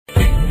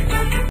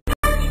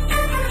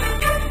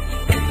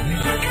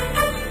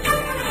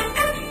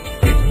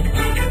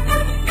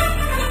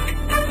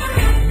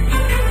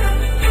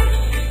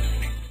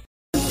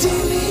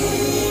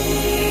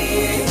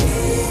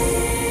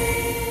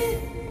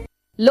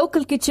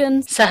Local kitchen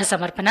సహ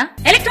సమర్పణ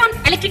electron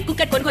electric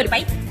cooker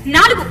కొనుగోలుపై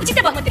 4 ఉచిత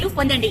బహుమతులు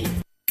పొందండి.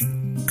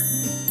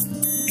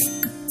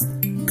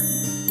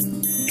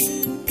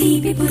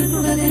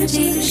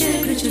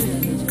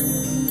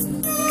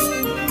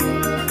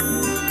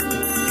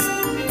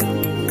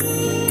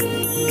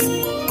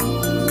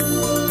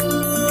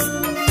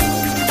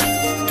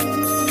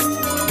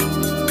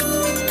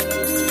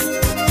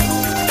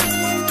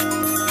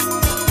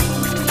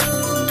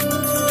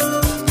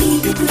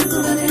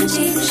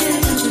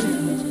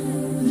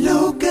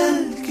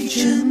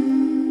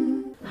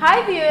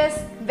 Hi viewers,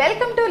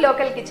 welcome to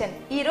local kitchen.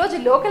 ఈ రోజు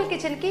లోకల్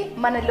కిచెన్ కి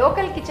మన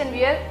లోకల్ కిచెన్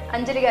వ్యూయర్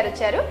అంజలి గారు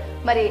వచ్చారు.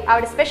 మరి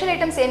ఆవిడ స్పెషల్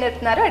ఐటమ్స్ ఏం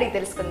నేర్పుతున్నారో అడిగి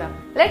తెలుసుకుందాం.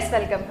 Let's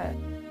welcome her.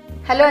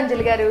 హలో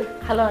అంజలి గారు.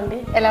 హలో అండి,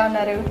 ఎలా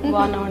ఉన్నారు?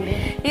 బాగున్నామండి.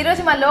 ఈ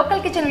రోజు మా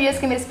లోకల్ కిచెన్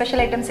వ్యూయర్స్ కి మీరు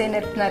స్పెషల్ ఐటమ్స్ ఏం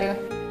నేర్పుతున్నారు?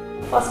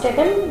 ఫస్ట్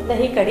ఐటమ్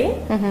దహీ కడి,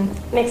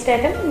 నెక్స్ట్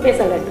ఐటమ్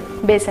బేసన్ లడ్డు.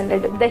 బేసన్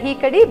లడ్డు, దహీ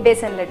కడి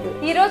బేసన్ లడ్డు.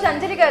 ఈ రోజు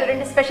అంజలి గారు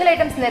 2 స్పెషల్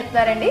ఐటమ్స్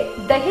నేర్పుతున్నారండి,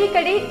 దహీ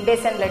కడి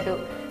బేసన్ లడ్డు.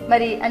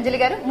 మరి అంజలి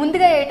గారు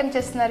ముందుగా ఏ ఐటమ్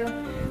చేస్తున్నారు?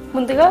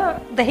 ముందుగా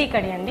దహీ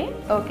కడి అండి.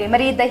 ఓకే,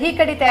 మరి ఈ దహీ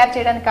కడి తయారు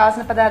చేయడానికి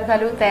కావాల్సిన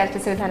పదార్థాలు, తయారు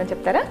చేసే విధానం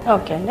చెప్తారా?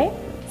 ఓకే అండి.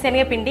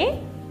 శనగపిండి,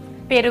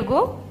 పెరుగు,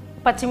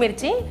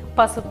 పచ్చిమిర్చి,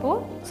 పసుపు,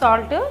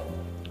 సాల్ట్,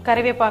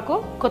 కరివేపాకు,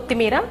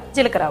 కొత్తిమీర,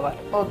 జీలకర్ర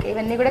ఆవాలు. ఓకే,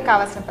 ఇవన్నీ కూడా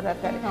కావాల్సిన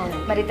పదార్థాలు.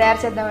 మరి తయారు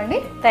చేద్దామండి.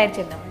 తయారు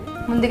చేద్దామండి.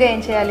 ముందుగా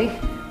ఏం చేయాలి?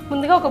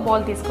 ముందుగా ఒక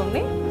బౌల్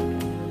తీసుకోండి.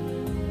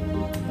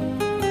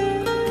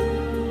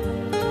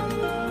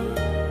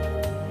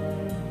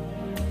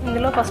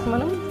 ఇందులో ఫస్ట్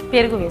మనం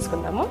పెరుగు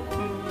వేసుకుందాము.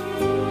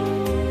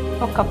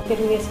 ఒక కప్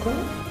పెరుగు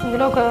వేసుకొని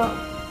ఇందులో ఒక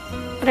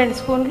 2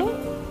 స్పూన్లు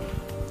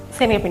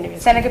శనగపిండి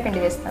వేస్తాం. శనగపిండి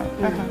వేస్తాం.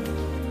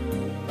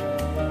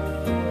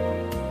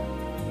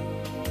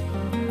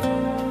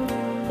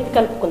 ఇది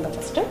కలుపుకుందాం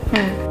ఫస్ట్.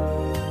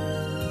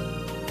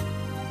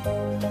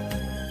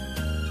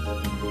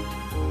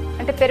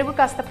 అంటే పెరుగు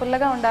కాస్త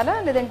పుల్లగా ఉండాలా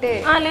లేదంటే?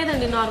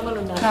 లేదండి, నార్మల్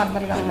ఉండాలి.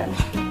 నార్మల్గా ఉండాలి.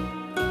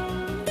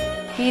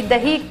 ఈ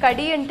దహీ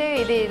కడి అంటే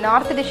ఇది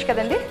నార్త్ డిష్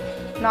కదండి,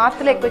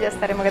 నార్త్ లో ఎక్కువ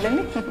చేస్తారేమో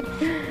కదండి.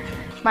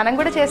 మనం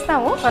కూడా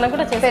చేస్తాము.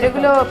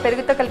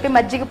 పెరుగుతో కలిపి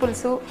మజ్జిగ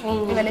పులుసు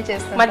ఇవన్నీ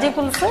చేస్తాం. మజ్జిగ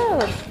పులుసు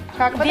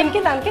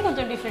కాకపోతే దానికి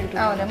కొంచెం డిఫరెంట్.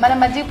 అవును, మనం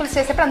మజ్జిగ పులుసు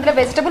చేసేప్పుడు అందులో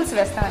వెజిటబుల్స్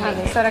వేస్తాం.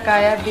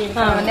 సొరకాయ,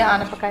 బీరకాయ,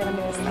 ఆనపకాయ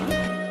అన్నీ వేస్తాం.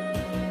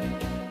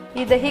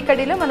 ఈ దహీ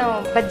కడిలో మనం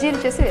బజ్జీలు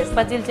చేసి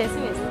వేస్తాం.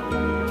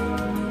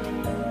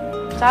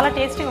 చాలా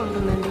టేస్టీగా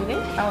ఉంటుందండి ఇది.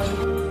 అవును.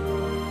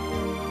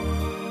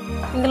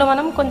 ఇందులో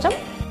మనం కొంచెం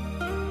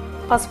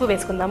పసుపు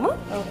వేసుకుందాము.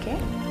 ఓకే,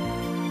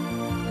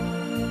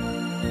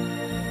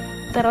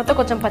 తర్వాత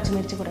కొంచెం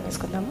పచ్చిమిర్చి కూడా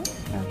వేసుకుందాము.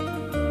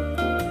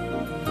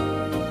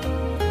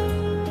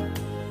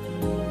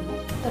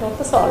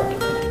 తర్వాత సాల్ట్,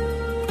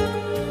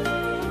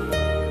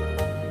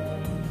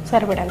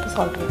 సరిపడేంత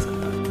సాల్ట్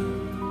వేసుకుందాం.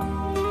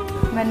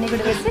 ఇవన్నీ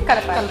కూడా వేసి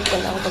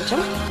కలుపుకుందాము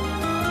కొంచెం.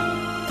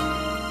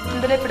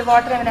 ఇందులో ఇప్పుడు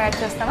వాటర్ ఏమైనా యాడ్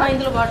చేస్తామా?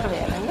 ఇందులో వాటర్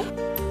వేయాలండి.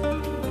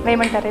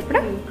 వేయమంటారా? ఇప్పుడు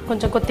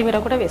కొంచెం కొత్తిమీర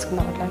కూడా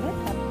వేసుకుందాం. అట్లాగే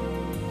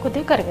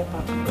కొద్దిగా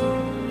కరివేపాకు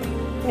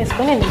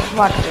వేసుకొని ఇందులో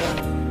వాటర్ వేయాలి.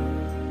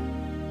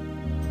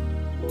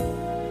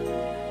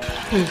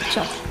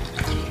 చాలు.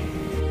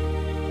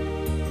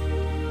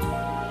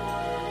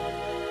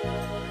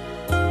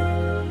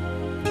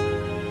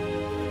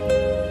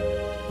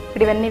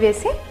 ఇప్పుడు ఇవన్నీ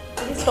వేసి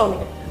స్టవ్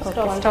మీద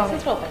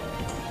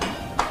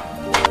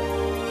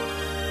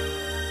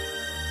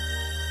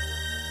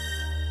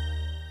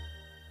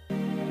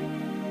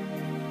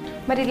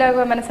మరి ఇలా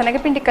మన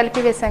శనగపిండి కలిపి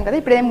వేసాం కదా,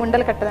 ఇప్పుడు ఏం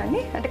ఉండలు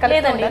కట్టదండి? అంటే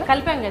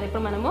కలిపాం కదా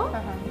ఇప్పుడు మనము.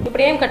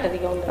 ఇప్పుడు ఏం కట్టది.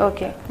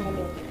 ఓకే,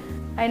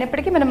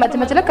 అయినప్పటికీ మనం మధ్య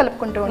మధ్యలో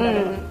కలుపుకుంటూ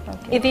ఉండాలి.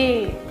 ఇది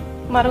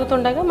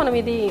మరుగుతుండగా మనం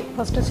ఇది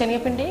ఫస్ట్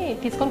శనగపిండి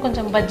తీసుకొని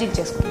కొంచెం బజ్జీలు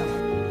చేసుకుందాం.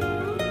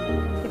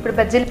 ఇప్పుడు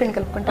బజ్జీల పిండి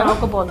కలుపుకుంటాం.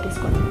 ఒక బౌల్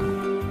తీసుకుందాం.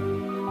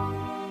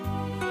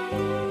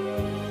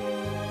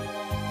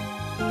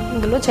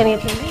 ఇందులో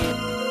శనగపిండి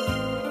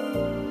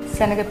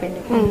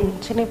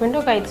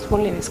ఒక 5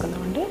 స్పూన్లు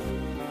వేసుకుందామండి.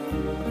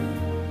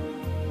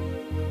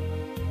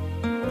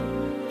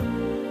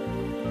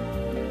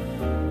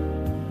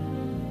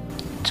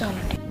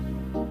 చాలండి.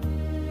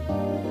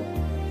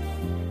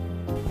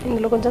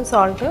 ఇందులో కొంచెం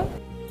సాల్ట్,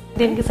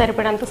 దీనికి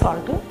సరిపడేంత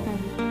సాల్ట్,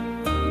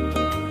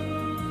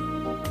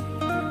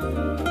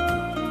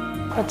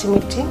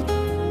 పచ్చిమిర్చి,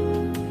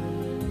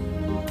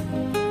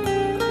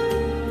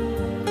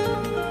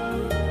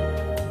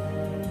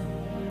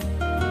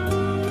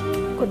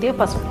 కొద్దిగా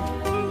పసుపు,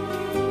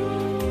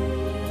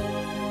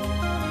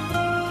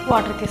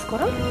 వాటర్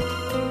తీసుకోరా.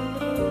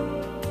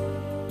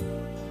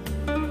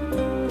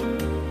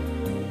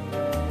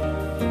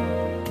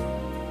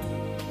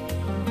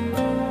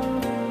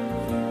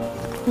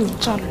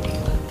 చాలండి.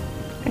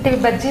 అంటే ఇవి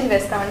బజ్జీలు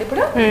వేస్తామండి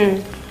ఇప్పుడు.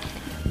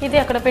 ఇది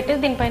అక్కడ పెట్టి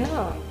దీనిపైన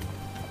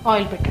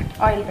ఆయిల్ పెట్టండి.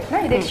 ఆయిల్ పెట్టినా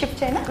ఇది షిఫ్ట్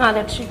చేయనా?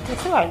 అది షిఫ్ట్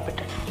చేసి ఆయిల్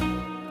పెట్టండి.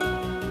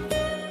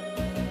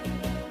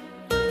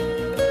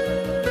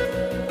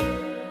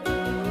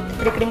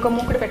 ఇప్పుడు ఇక్కడ ఇంకో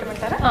మూకుడు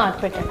పెట్టమంటారా? అది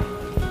పెట్టండి.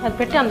 అది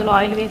పెట్టి అందులో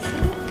ఆయిల్ వేసి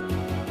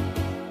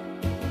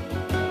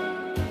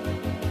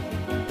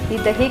ఈ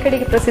దహీ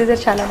కడికి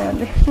ప్రొసీజర్ చాలానే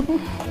ఉంది.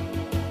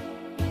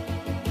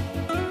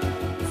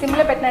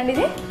 సిమ్లో పెట్టండి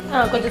ఇది.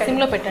 కొంచెం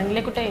సిమ్లో పెట్టండి,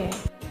 లేకుంటే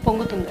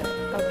పొంగుతుంది.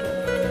 ఓకే.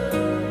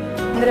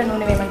 ఇందులో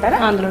నూనె వేయమంటారా?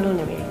 అందులో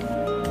నూనె వేయండి.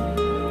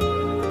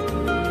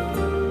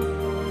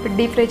 ఇప్పుడు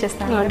డీప్ ఫ్రై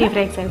చేస్తాను. డీప్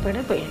ఫ్రైకి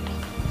సరిపడే పోయండి.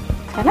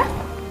 చాలా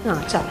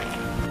చాలా.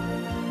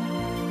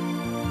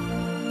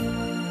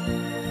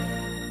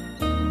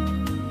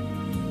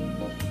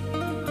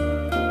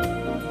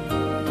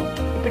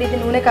 ఇప్పుడు ఇది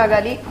నూనె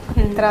కాగాలి,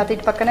 తర్వాత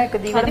ఇటు పక్కన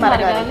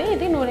మరగాలి.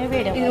 ఇది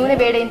నూనె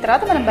వేడైన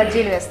తర్వాత మనం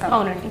బజ్జీలు వేస్తాం.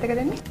 అవునండి, అంతే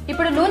కదండి.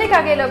 ఇప్పుడు నూనె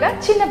కాగేలోగా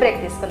చిన్న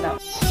బ్రేక్ తీసుకుందాం.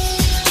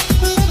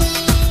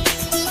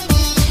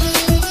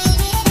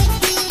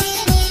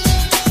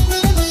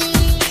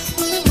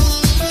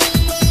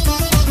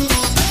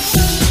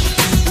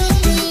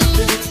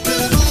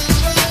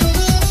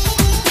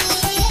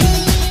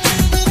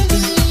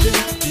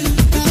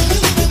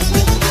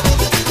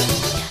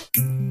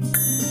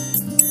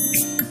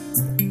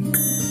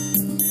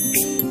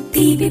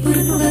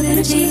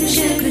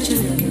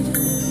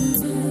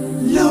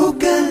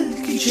 Local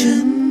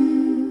kitchen.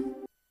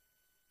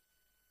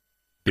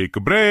 Take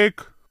a break.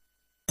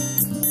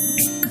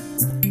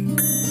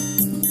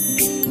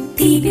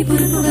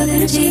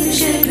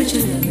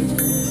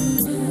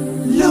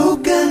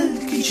 Local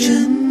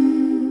kitchen.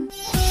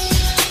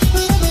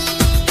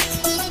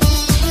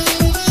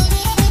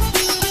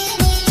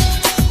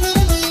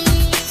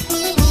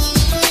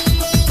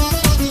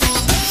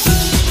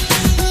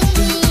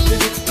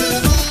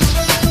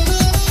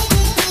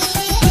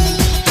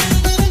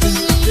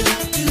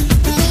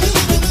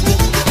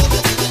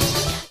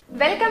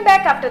 Welcome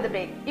back after the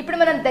break. ఇప్పుడు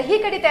మనం దహీ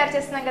కడి తయారు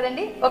చేస్తున్నాం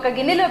కదండి. ఒక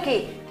గిన్నెలోకి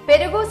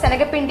పెరుగు,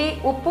 శనగపిండి,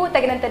 ఉప్పు,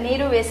 తగినంత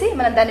నీరు వేసి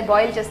మనం దాన్ని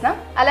బాయిల్ చేస్తున్నాం.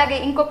 అలాగే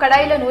ఇంకో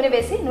కడాయిలో నూనె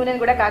వేసి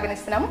నూనెను కూడా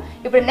కాగనిస్తున్నాము.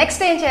 ఇప్పుడు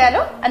నెక్స్ట్ ఏం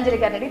చేయాలో అంజలి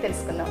గారిని అడిగి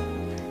తెలుసుకుందాం.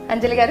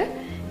 అంజలి గారు,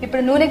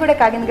 ఇప్పుడు నూనె కూడా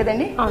కాగింది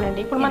కదండి. అవునండి.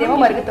 ఇప్పుడు ఇదేమో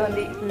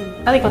మరుగుతోంది.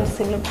 అది కొంచెం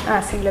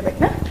సిమ్లో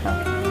పెట్టినా.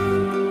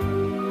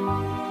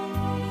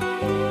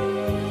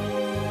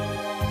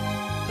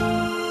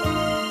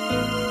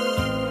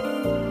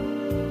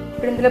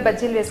 ఇప్పుడు ఇందులో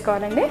బజ్జీలు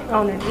వేసుకోవాలండి.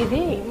 అవునండి, ఇది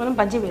మనం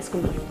బజ్జీ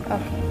వేసుకుందాం.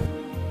 ఓకే.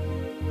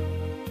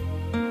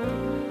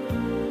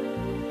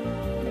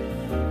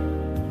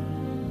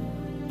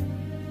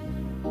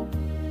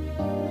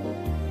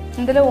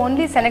 ఇందులో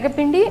ఓన్లీ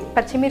శనగపిండి,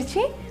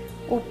 పచ్చిమిర్చి,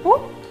 ఉప్పు,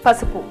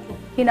 పసుపు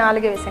ఈ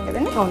 4 వేసాం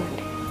కదండి.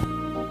 అవునండి.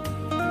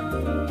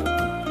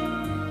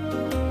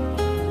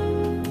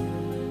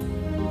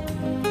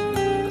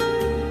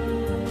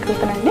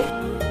 కలుపునండి.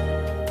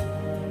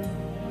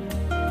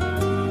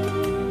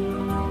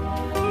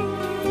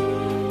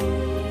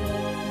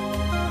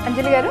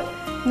 అంజలి గారు,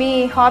 మీ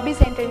హాబీస్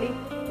ఏంటండి?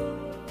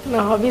 నా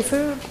హాబీస్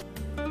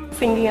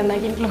సింగింగ్ అన్న.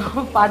 ఇంట్లో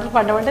పాటలు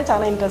పాడడం అంటే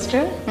చాలా ఇంట్రెస్ట్.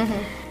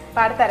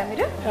 పాడతారా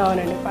మీరు?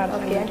 అవునండి,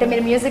 పాడతాను. అంటే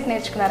మీరు మ్యూజిక్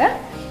నేర్చుకున్నారా?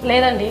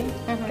 లేదండి,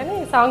 కానీ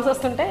సాంగ్స్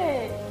వస్తుంటే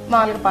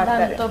మామూలుగా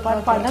పాడతారు. దాంతో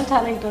పాటు పాడడం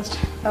చాలా ఇంట్రెస్ట్.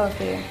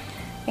 ఓకే.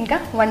 ఇంకా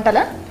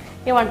వంటలా?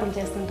 ఏ వంటలు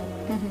చేస్తుంటాను.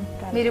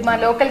 మీరు మా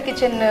లోకల్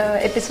కిచెన్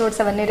ఎపిసోడ్స్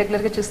అవన్నీ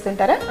రెగ్యులర్గా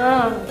చూస్తుంటారా?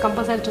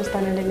 కంపల్సరీ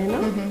చూస్తానండి. నేను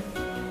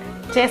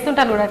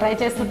చేస్తుంటాను కూడా, ట్రై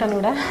చేస్తుంటాను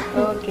కూడా.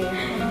 ఓకే.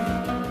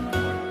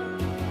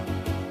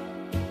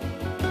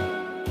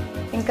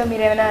 ఇంకా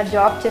మీరు ఏమైనా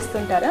జాబ్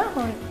చేస్తుంటారా?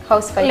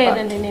 House wife?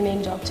 లేదండి,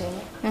 నేనేం జాబ్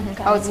చేయను.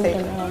 House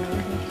wife.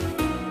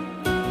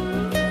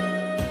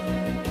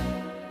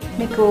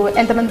 మీకు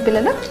ఎంతమంది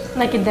పిల్లలు?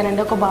 నాకు 2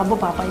 ఒక బాబు,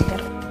 పాప.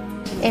 2.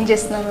 ఏం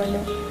చేస్తున్నారు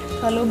వాళ్ళు?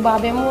 వాళ్ళు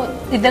బాబేమో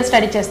 2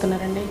 స్టడీ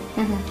చేస్తున్నారండి,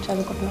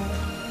 చదువుకుంటున్నారు.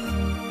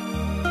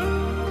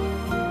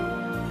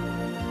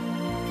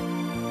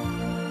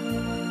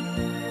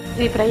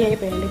 ఇది ఫ్రై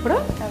అయిపోయింది. ఇప్పుడు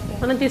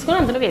మనం తీసుకొని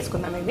అందులో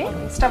వేసుకుందాం. ఇది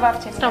స్టవ్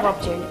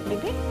ఆఫ్ చేయండి.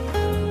 ఇది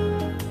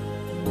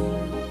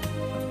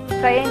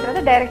ఫ్రై అయిన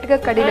తర్వాత డైరెక్ట్గా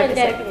కడీలో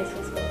వేసేసుకోవచ్చు.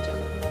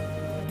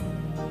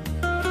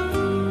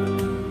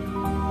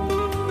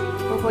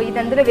 ఓహో, ఇది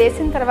అందులో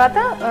వేసిన తర్వాత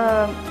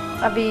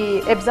అవి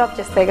అబ్జార్బ్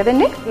చేస్తాయి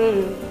కదండి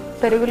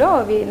పెరుగులో,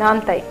 అవి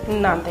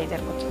నానతాయి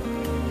జరగచ్చు.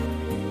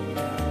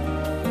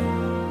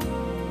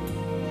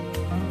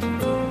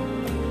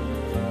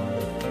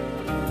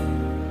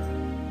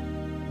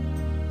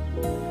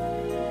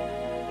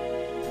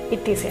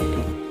 ఇది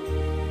తీసేయండి.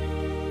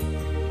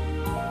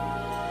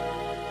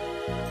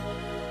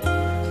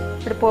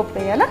 ఇప్పుడు పోపు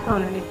వేయాలా?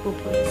 అవునండి,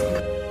 పోపు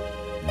వేసుకుందాం.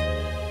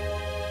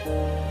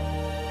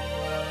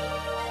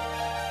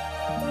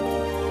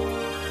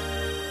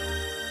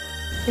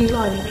 ఇందులో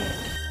ఆయిల్ వేయండి.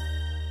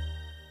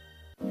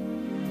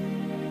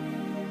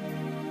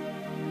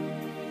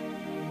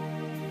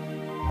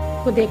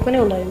 కొద్దిగా ఎక్కువనే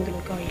ఉండాలి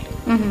ఇందులోకి ఆయిల్.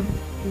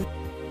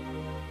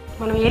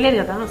 మనం వేయలేదు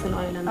కదా అసలు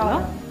ఆయిల్ అందులో.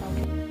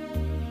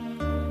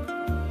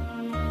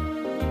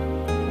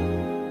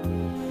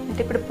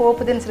 అంటే ఇప్పుడు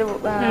పోపు దినుసులు,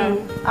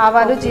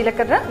 ఆవాలు,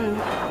 జీలకర్ర,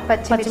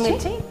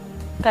 పచ్చిమిర్చి,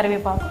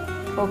 కరివేపాకు,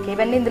 ఓకే,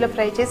 ఇవన్నీ ఇందులో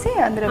ఫ్రై చేసి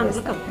అందులో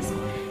వేస్తాం.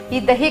 ఈ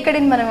దహీ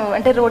కడిని మనం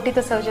అంటే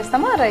రోటీతో సర్వ్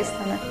చేస్తామా,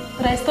 రైస్తోనా?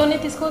 రైస్తోనే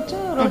తీసుకోవచ్చు,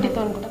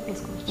 రోటీతో కూడా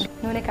తీసుకోవచ్చు.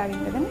 నూనె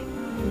కాగింది కదండి.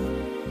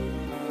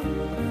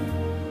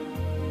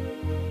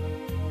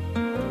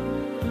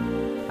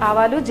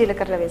 ఆవాలు,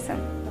 జీలకర్ర వేసాం.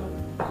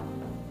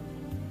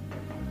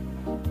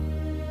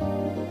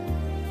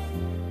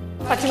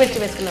 పచ్చిమిర్చి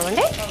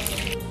వేసుకున్నామండి.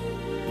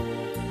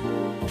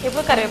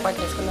 ఇప్పుడు కరివేపాకు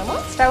వేసుకుందాము.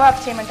 స్టవ్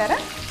ఆఫ్ చేయమంటారా?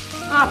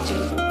 ఆఫ్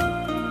చేయండి.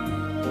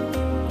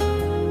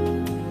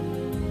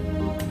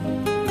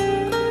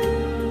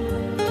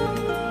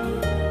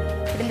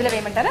 ఇందులో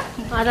వేయమంటారా?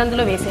 అది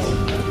అందులో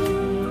వేసేయండి.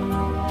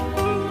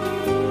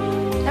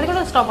 అది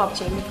కూడా స్టవ్ ఆఫ్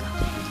చేయండి.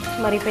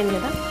 మరిగిపోయింది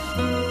కదా.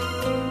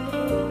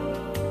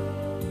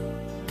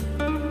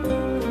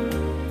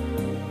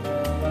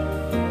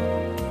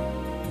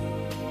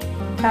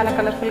 చాలా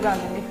కలర్ఫుల్గా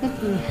ఉందండి.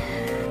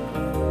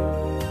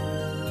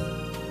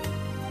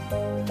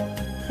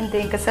 ఇంతే,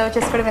 ఇంకా సర్వ్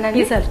చేసుకోవడం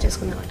వినండి. సర్వ్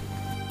చేసుకున్నామండి.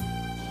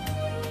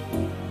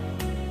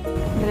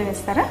 ఇందులో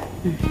వేస్తారా?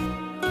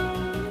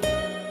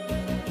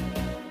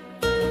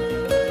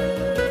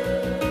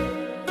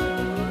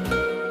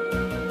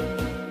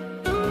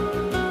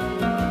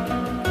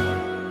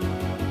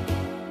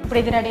 ఇప్పుడు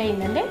ఇది రెడీ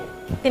అయిందండి.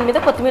 దీని మీద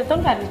కొత్తిమీరతో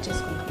గార్నిష్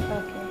చేసుకుందాం.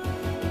 ఓకే.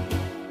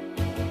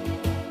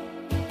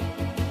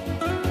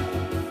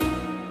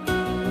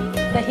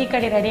 దహీ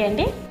కడి రెడీ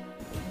అండి.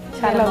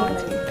 చాలా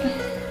బాగుంది.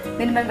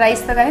 దీన్ని మనం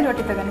రైస్తో కానీ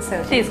రోటీతో కానీ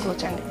సర్వ్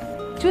తీసుకోవచ్చండి.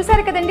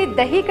 చూసారు కదండి,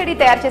 దహీ కడి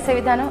తయారు చేసే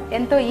విధానం.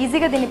 ఎంతో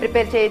ఈజీగా దీన్ని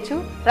ప్రిపేర్ చేయొచ్చు.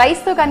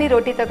 రైస్తో కానీ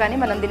రోటీతో కానీ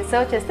మనం దీన్ని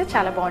సర్వ్ చేస్తే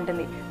చాలా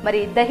బాగుంటుంది. మరి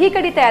దహీ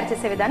కడి తయారు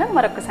చేసే విధానం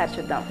మరొకసారి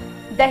చూద్దాం.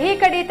 దహీ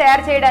కడి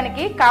తయారు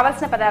చేయడానికి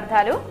కావలసిన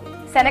పదార్థాలు: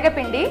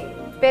 శనగపిండి,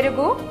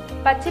 పెరుగు,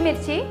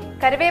 పచ్చిమిర్చి,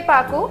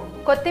 కరివేపాకు,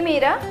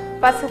 కొత్తిమీర,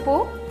 పసుపు,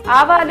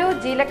 ఆవాలు,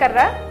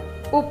 జీలకర్ర,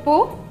 ఉప్పు.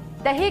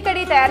 దహీ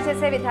కడి తయారు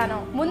చేసే విధానం: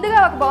 ముందుగా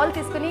ఒక బౌల్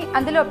తీసుకుని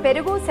అందులో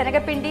పెరుగు,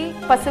 శనగపిండి,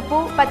 పసుపు,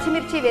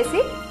 పచ్చిమిర్చి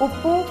వేసి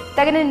ఉప్పు,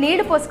 తగిన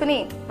నీళ్లు పోసుకుని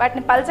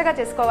వాటిని పల్చగా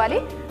చేసుకోవాలి.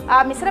 ఆ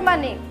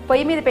మిశ్రమాన్ని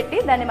పొయ్యి మీద పెట్టి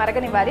దాన్ని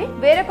మరగనివ్వాలి.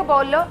 వేరొక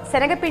బౌల్లో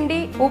శనగపిండి,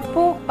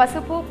 ఉప్పు,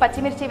 పసుపు,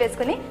 పచ్చిమిర్చి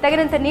వేసుకుని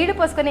తగినంత నీళ్లు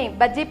పోసుకుని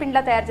బజ్జీ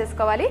పిండిలా తయారు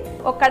చేసుకోవాలి.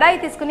 ఒక కడాయి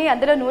తీసుకుని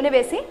అందులో నూనె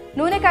వేసి,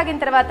 నూనె కాగిన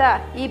తర్వాత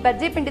ఈ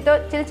బజ్జీ పిండితో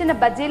చిన్న చిన్న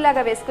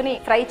బజ్జీలాగా వేసుకుని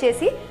ఫ్రై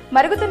చేసి,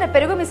 మరుగుతున్న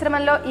పెరుగు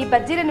మిశ్రమంలో ఈ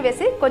బజ్జీలను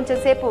వేసి కొంచెం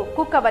సేపు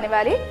కుక్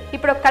అవ్వనివ్వాలి.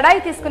 ఇప్పుడు ఒక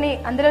కడాయి తీసుకుని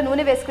అందులో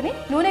నూనె వేసుకుని,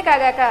 నూనె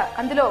కాగాక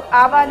అందులో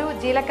ఆవాలు,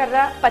 జీలకర్ర,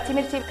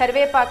 పచ్చిమిర్చి,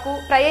 కరివేపాకు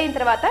ఫ్రై అయిన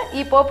తర్వాత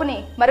ఈ పోపుని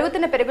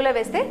మరుగుతున్న పెరుగులో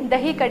వేస్తే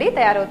దహీ కడి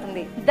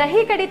తయారవుతుంది.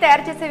 దహీ కడి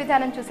తయారు చేసే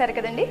విధానం చూసారు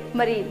కదండి.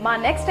 మరి మా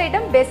నెక్స్ట్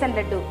ఐటమ్ బేసన్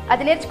లడ్డు.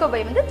 అది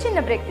నేర్చుకోబోయే ముందు చిన్న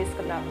బ్రేక్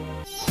తీసుకుందాం.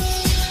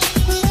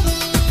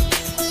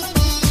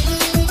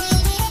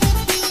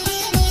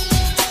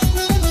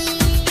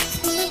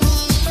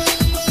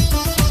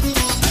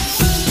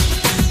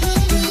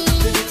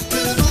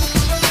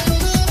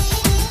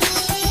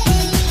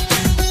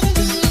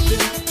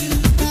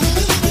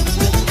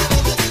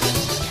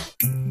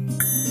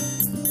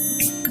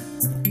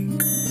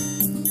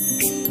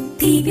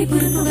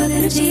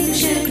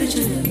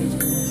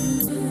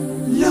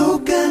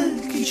 Local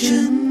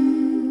kitchen.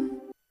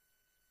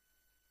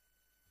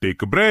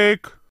 Take a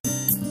break.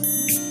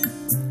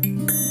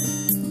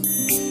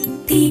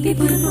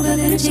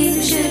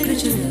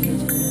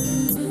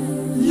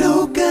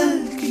 Local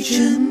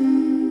kitchen.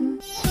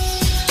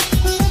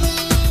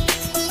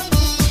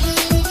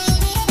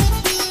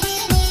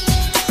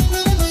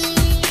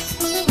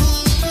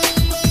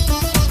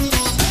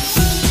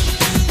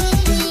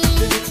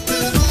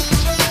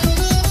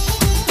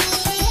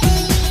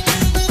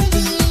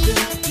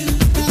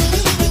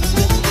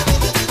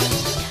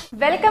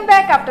 Welcome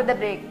back after the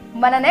break.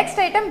 మన నెక్స్ట్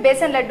ఐటమ్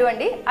బేసన్ లడ్డు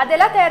అండి. అది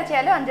ఎలా తయారు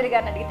చేయాలో అంజలి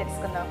గారిని అడిగి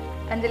తెలుసుకుందాం.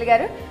 అంజలి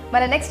గారు,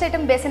 మన నెక్స్ట్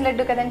ఐటమ్ బేసన్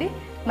లడ్డు కదండి.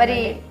 మరి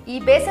ఈ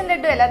బేసన్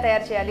లడ్డు ఎలా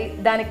తయారు చేయాలి,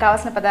 దానికి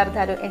కావాల్సిన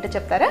పదార్థాలు ఏంటో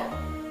చెప్తారా?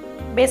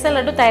 బేసన్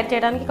లడ్డు తయారు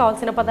చేయడానికి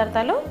కావాల్సిన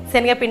పదార్థాలు: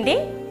 శనగపిండి,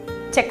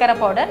 చక్కెర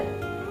పౌడర్,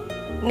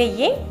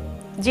 నెయ్యి,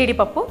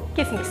 జీడిపప్పు,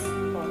 కిస్మిస్.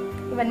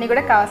 ఇవన్నీ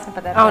కూడా కావాల్సిన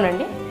పదార్థాలు.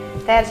 అవునండి.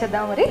 తయారు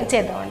చేద్దాం. మరి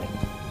చేద్దామండి.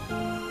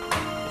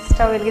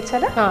 స్టవ్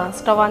వెలిగించాలా?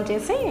 స్టవ్ ఆన్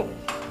చేసి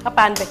ఆ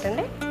పాన్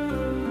పెట్టండి.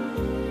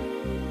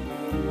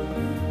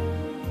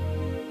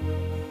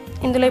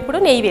 ఇందులో ఇప్పుడు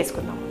నెయ్యి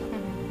వేసుకుందాం.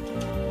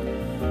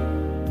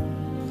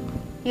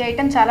 ఈ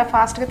ఐటమ్ చాలా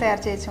ఫాస్ట్గా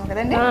తయారు చేయొచ్చు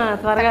కదండి.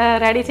 త్వరగా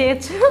రెడీ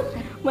చేయొచ్చు,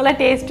 మళ్ళీ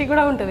టేస్టీ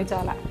కూడా ఉంటుంది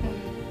చాలా.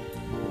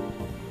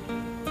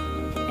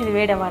 ఇది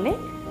వేడవ్వాలి.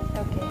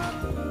 ఓకే,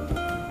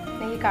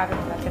 నెయ్యి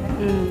కాగడం కదా.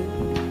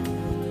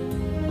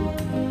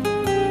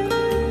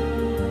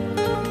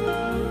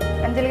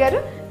 అంజలి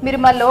గారు, మీరు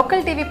మా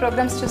లోకల్ టీవీ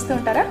ప్రోగ్రామ్స్ చూస్తూ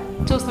ఉంటారా?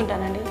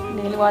 చూస్తుంటానండి,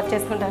 డైలీ వాచ్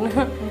చేసుకుంటాను.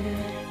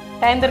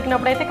 టైం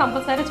దొరికినప్పుడు అయితే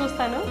కంపల్సరీ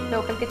చూస్తాను.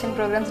 లోకల్ కిచెన్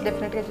ప్రోగ్రామ్స్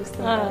డెఫినెట్గా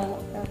చూస్తాను.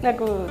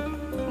 నాకు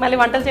మళ్ళీ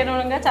వంటలు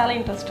చేయడం చాలా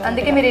ఇంట్రెస్ట్.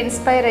 అందుకే మీరు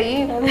ఇన్స్పైర్ అయ్యి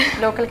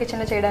లోకల్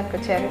కిచెన్లో చేయడానికి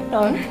వచ్చారు.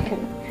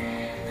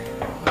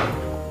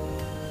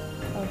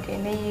 ఓకే,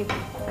 నెయ్యి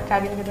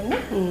కాగింది కదండి,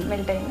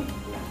 మెల్ట్ అయింది.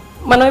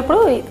 మనం ఇప్పుడు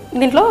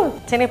దీంట్లో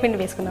శనగపిండి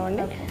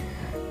వేసుకుందామండి.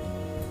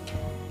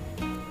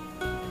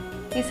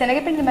 ఈ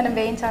శనగపిండి మనం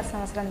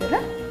వేయించాల్సిన అవసరం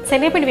లేదా?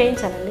 శనగపిండి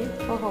వేయించాలండి.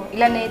 ఓహో,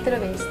 ఇలా నేతిలో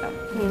వేయిస్తాం.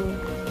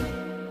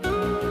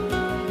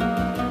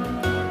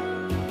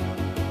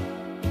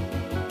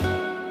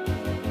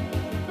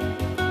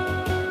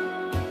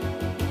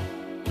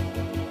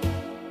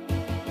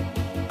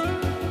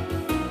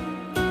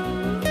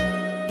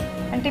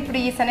 అంటే ఇప్పుడు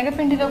ఈ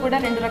శనగపిండిలో కూడా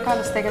రెండు రకాలు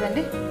వస్తాయి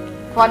కదండి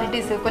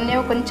క్వాలిటీస్. కొన్ని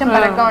కొంచెం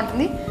బరగ్గా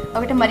ఉంటుంది,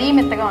 ఒకటి మరీ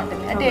మెత్తగా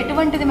ఉంటుంది. అంటే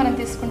ఎటువంటిది మనం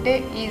తీసుకుంటే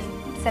ఈ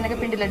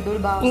శనగపిండి లడ్డూలు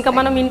బాగా ఇంకా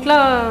మనం ఇంట్లో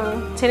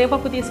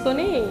శనగపప్పు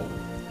తీసుకొని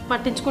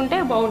పట్టించుకుంటే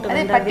బాగుంటుంది.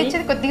 అదే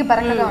పట్టించేది కొద్దిగా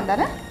బరకగా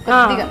ఉండాలా?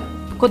 కొద్దిగా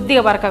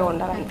కొద్దిగా బరకగా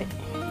ఉండాలి అంతే.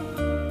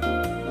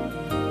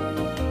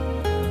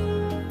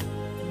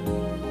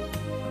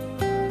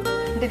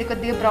 అంటే ఇది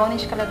కొద్దిగా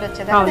బ్రౌనిష్ కలర్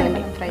వచ్చేదాన్ని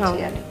మనం ఫ్రై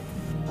చేయాలి.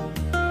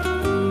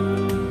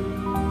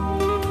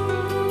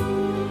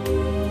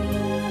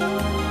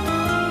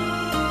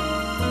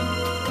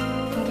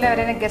 ఇంట్లో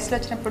ఎవరైనా గెస్ట్లు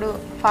వచ్చినప్పుడు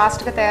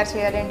ఫాస్ట్ గా తయారు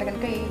చేయాలి అంటే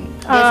కనుక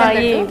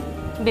ఈ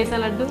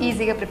బేసన్ లడ్డు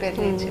ఈజీగా ప్రిపేర్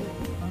చేయొచ్చు.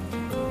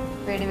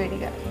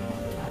 వేడివేడిగా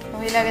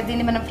ఇలాగ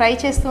దీన్ని మనం ఫ్రై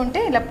చేస్తూ ఉంటే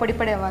ఇలా పొడి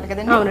పొడి అవ్వాలి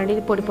కదండి? అవునండి,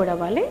 ఇది పొడి పొడి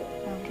అవ్వాలి,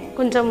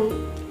 కొంచెం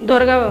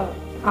దూరగా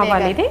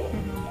అవ్వాలి ఇది.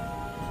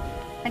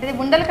 అంటే ఇది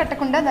ఉండలు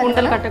కట్టకుండా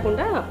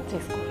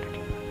చేసుకోవాలి.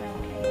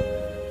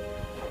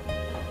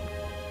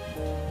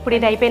 ఇప్పుడు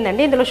ఇది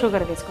అయిపోయిందండి, ఇందులో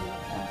షుగర్ వేసుకుందాం.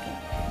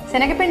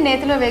 శనగపిండి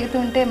నేతిలో వేగుతూ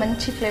ఉంటే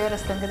మంచి ఫ్లేవర్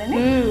వస్తుంది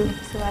కదండి,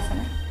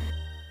 సువాసన.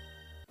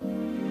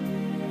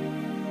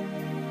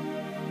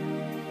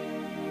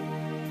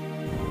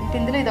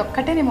 ఇందులో ఇది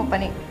ఒక్కటేనేమో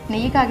పని,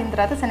 నెయ్యి కాగిన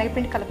తర్వాత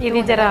శనగపిండి కలుపు.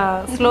 ఇది జర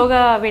స్లోగా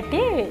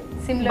పెట్టి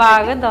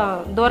బాగా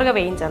దూరగా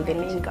వేయించాలి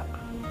దీన్ని. ఇంకా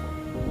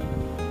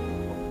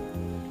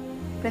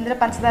ఇందులో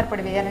పంచదార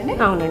పొడి వేయాలండి?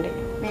 అవునండి,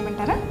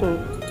 వేయమంటారా?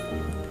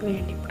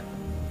 వేయండి. ఇప్పుడు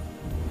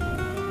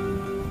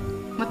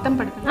మొత్తం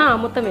పడుతుంది?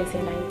 మొత్తం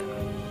వేసేయండి ఇంకా,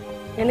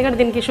 ఎందుకంటే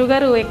దీనికి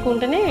షుగర్ ఎక్కువ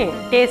ఉంటేనే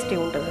టేస్టీ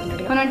ఉంటుంది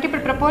అన్నట్టుగా. మనం అంటే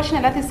ఇప్పుడు ప్రపోర్షన్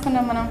ఎలా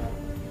తీసుకున్నాం మనం?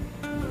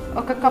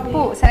 ఒక కప్పు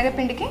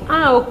శనగపిండికి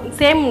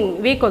సేమ్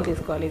వీకోల్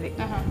తీసుకోవాలి ఇది.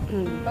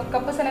 ఒక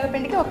కప్పు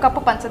శనగపిండికి ఒక కప్పు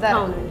పంచదార.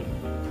 అవునండి.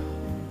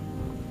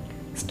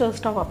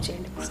 స్టవ్ ఆఫ్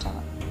చేయండి.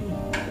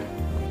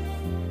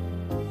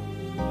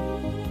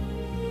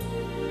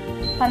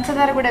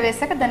 పంచదార కూడా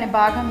వేసాక దాన్ని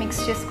బాగా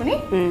మిక్స్ చేసుకుని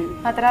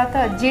ఆ తర్వాత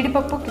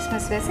జీడిపప్పు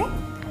కిస్మిస్ వేసి,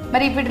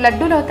 మరి ఇప్పుడు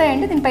లడ్డూలు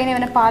అవుతాయండి దీనిపైన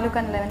ఏమైనా పాలు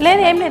కానీ?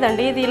 లేదు, ఏం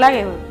లేదండి, ఇది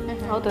ఇలాగే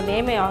అవుతుంది,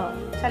 ఏమి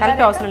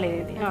కలిపే అవసరం లేదు.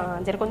 ఇది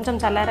జర కొంచెం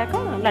చల్లారాక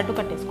లడ్డు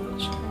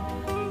కట్టేసుకోవచ్చు.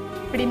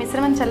 ఇప్పుడు ఈ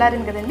మిశ్రమం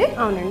చల్లారింది కదండి?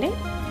 అవునండి.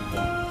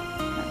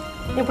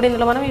 ఇప్పుడు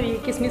ఇందులో మనం ఇవి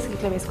కిస్మిస్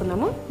ఇట్లా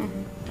వేసుకుందాము.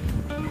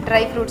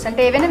 డ్రై ఫ్రూట్స్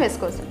అంటే ఏవైనా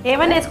వేసుకోవచ్చు?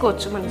 ఏమైనా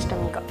వేసుకోవచ్చు, మన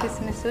ఇష్టం. ఇంకా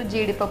కిస్మిస్,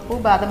 జీడిపప్పు,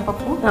 బాదం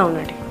పప్పు.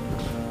 అవునండి.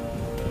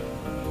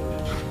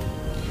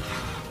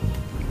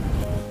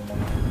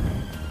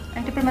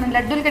 అంటే ఇప్పుడు మనం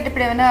లడ్డూలు కట్టి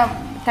ఇప్పుడు ఏమైనా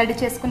తడి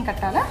చేసుకుని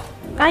కట్టాలా?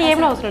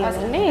 ఏమైనా అవసరం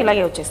లేదండి,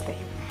 ఇలాగే వచ్చేస్తాయి.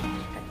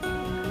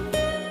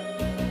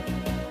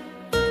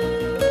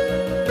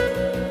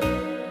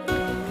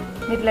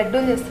 మీరు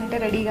లడ్డూలు చేస్తుంటే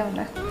రెడీగా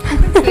ఉన్నా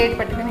ప్లేట్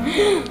పట్టుకుని.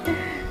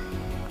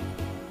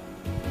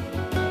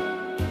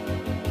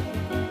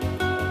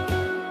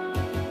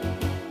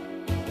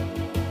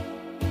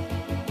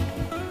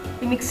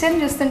 ఈ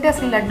మిక్సర్ చూస్తుంటే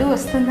అసలు లడ్డు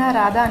వస్తుందా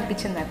రాదా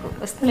అనిపించింది నాకు.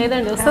 వస్తుంది?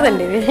 లేదండి,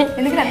 వస్తుందండి ఇది,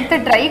 ఎందుకంటే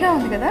అంత డ్రైగా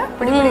ఉంది కదా,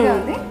 పొడి పొడిగా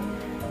ఉంది.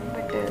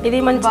 బట్ ఇది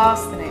మంచి బాగా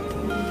వస్తున్నాయి.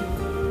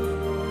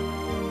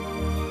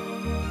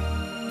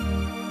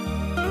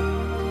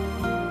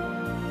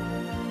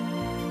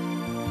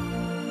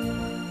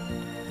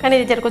 కానీ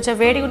ఇది జర కొంచెం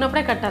వేడిగా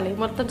ఉన్నప్పుడే కట్టాలి,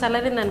 మొత్తం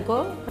చల్లారింది అనుకో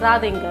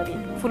రాదు, ఇంకా అది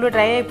ఫుల్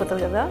డ్రై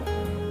అయిపోతుంది కదా,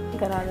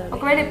 ఇంకా రాదు.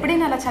 ఒకవేళ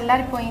ఎప్పుడైనా అలా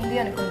చల్లారిపోయింది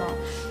అనుకుందాం,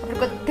 అప్పుడు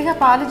కొద్దిగా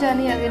పాలు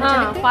జాని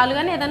పాలు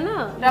కానీ ఏదన్నా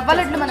రవ్వ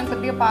లడ్లు మనం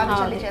కొద్దిగా పాలు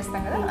చల్లి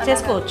చేస్తాం కదా,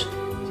 చేసుకోవచ్చు,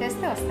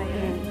 చేస్తే వస్తాయి.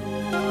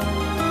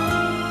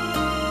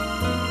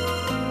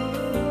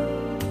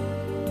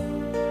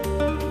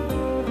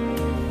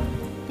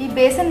 ఈ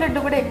బేసన్ లడ్డు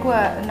కూడా ఎక్కువ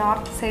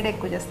నార్త్ సైడ్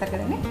ఎక్కువ చేస్తారు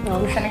కదండి,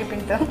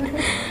 శనగపిండితో.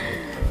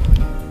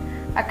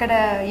 అక్కడ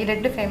ఈ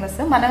లడ్డు ఫేమస్.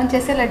 మనం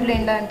చేసే లడ్లు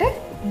ఏంటంటే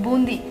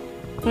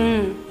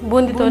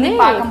బూందీతోనే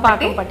పాకం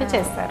పట్టి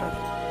చేస్తారు.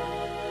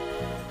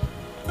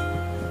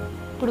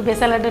 ఇప్పుడు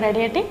బేసన్ లడ్డు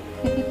రెడీ అంటే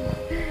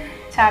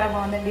చాలా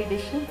బాగుందండి ఈ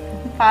డిష్,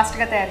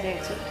 ఫాస్ట్గా తయారు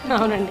చేయొచ్చు.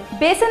 అవునండి.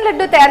 బేసన్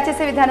లడ్డు తయారు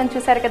చేసే విధానం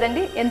చూసారు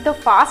కదండి, ఎంతో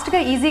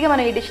ఫాస్ట్గా ఈజీగా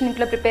మనం ఈ డిష్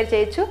ఇంట్లో ప్రిపేర్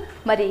చేయొచ్చు.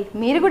 మరి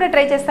మీరు కూడా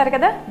ట్రై చేస్తారు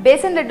కదా?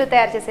 బేసన్ లడ్డు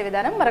తయారు చేసే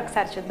విధానం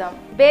మరొకసారి చూద్దాం.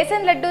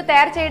 బేసన్ లడ్డు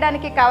తయారు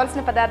చేయడానికి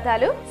కావలసిన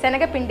పదార్థాలు: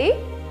 శనగపిండి,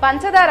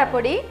 పంచదార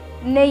పొడి,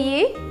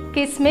 నెయ్యి,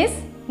 కిస్మిస్,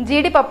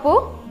 జీడిపప్పు.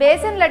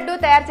 బేసన్ లడ్డు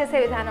తయారు చేసే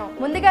విధానం: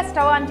 ముందుగా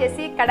స్టవ్ ఆన్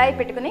చేసి కడాయి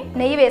పెట్టుకుని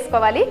నెయ్యి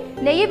వేసుకోవాలి.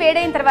 నెయ్యి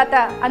వేడైన తర్వాత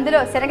అందులో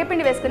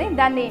శనగపిండి వేసుకుని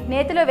దాన్ని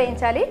నేతిలో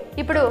వేయించాలి.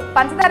 ఇప్పుడు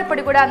పంచదార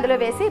పొడి కూడా అందులో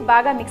వేసి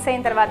బాగా మిక్స్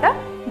అయిన తర్వాత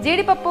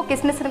జీడిపప్పు,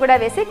 కిస్మిస్ కూడా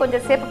వేసి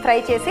కొంచెం సేపు ఫ్రై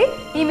చేసి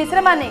ఈ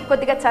మిశ్రమాన్ని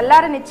కొద్దిగా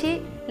చల్లారనిచ్చి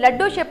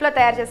లడ్డూ షేప్ లో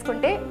తయారు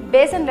చేసుకుంటే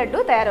బేసన్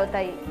లడ్డు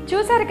తయారవుతాయి.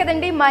 చూసారు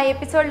కదండి మా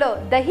ఎపిసోడ్ లో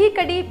దహీ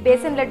కడి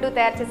బేసన్ లడ్డు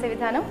తయారు చేసే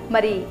విధానం.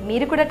 మరి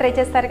మీరు కూడా ట్రై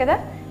చేస్తారు కదా?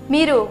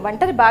 మీరు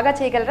వంటలు బాగా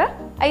చేయగలరా?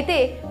 అయితే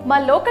మా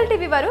లోకల్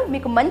టీవీ వారు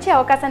మీకు మంచి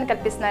అవకాశాన్ని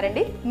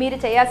కల్పిస్తున్నారండి. మీరు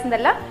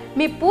చేయాల్సిందల్లా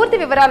మీ పూర్తి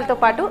వివరాలతో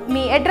పాటు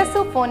మీ అడ్రస్,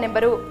 ఫోన్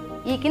నెంబరు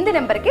ఈ కింది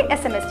నెంబర్కి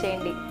SMS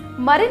చేయండి.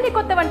 మరిన్ని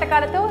కొత్త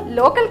వంటకాలతో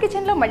లోకల్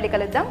కిచెన్లో మళ్ళీ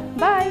కలుద్దాం.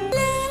 బాయ్.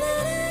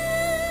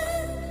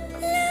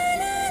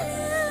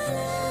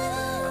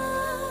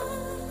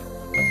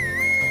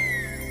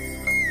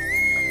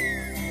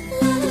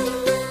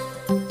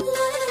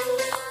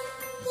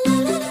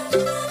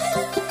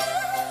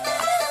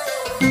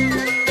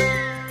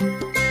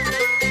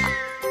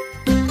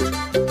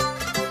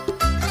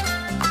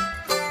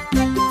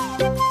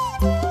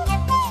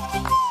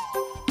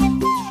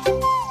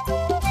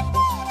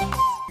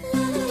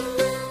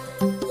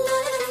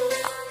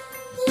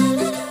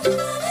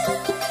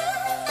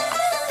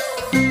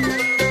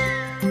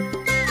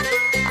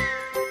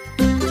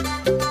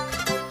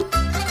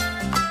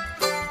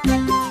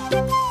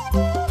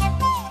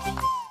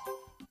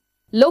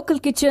 లోకల్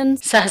కిచెన్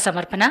సహ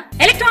సమర్పణ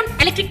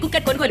ఎలక్ట్రిక్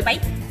కుక్కర్ కొనుగోలుపై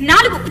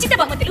 4 ఉచిత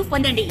బహుమతులు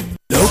పొందండి.